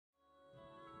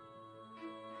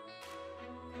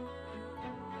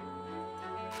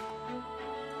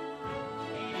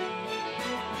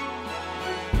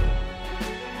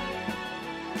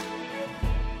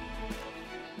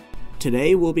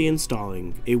Today we'll be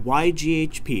installing a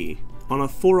YGHP on a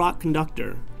 4/0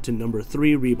 conductor to number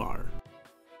 3 rebar.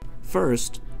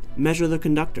 First, measure the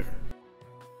conductor.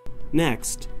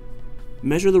 Next,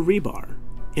 measure the rebar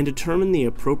and determine the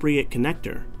appropriate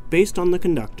connector based on the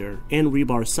conductor and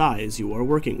rebar size you are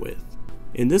working with.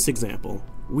 In this example,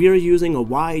 we are using a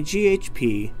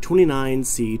YGHP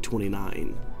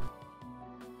 29C29.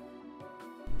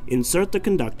 Insert the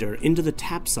conductor into the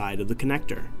tap side of the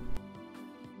connector.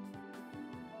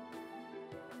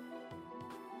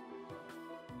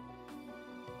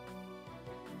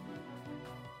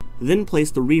 Then place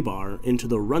the rebar into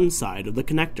the run side of the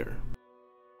connector.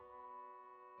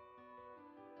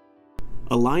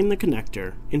 Align the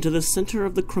connector into the center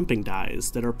of the crimping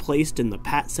dies that are placed in the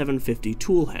PAT 750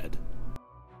 tool head.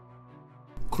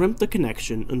 Crimp the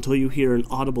connection until you hear an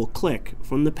audible click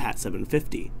from the PAT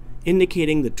 750,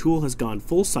 indicating the tool has gone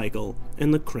full cycle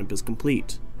and the crimp is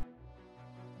complete.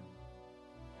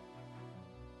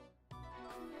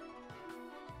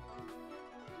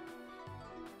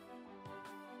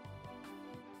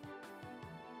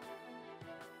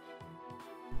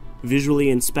 Visually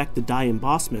inspect the die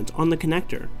embossment on the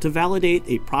connector to validate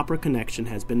a proper connection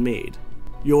has been made.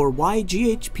 Your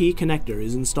YGHP connector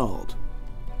is installed.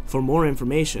 For more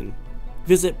information,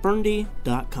 visit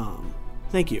Burndy.com.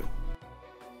 Thank you.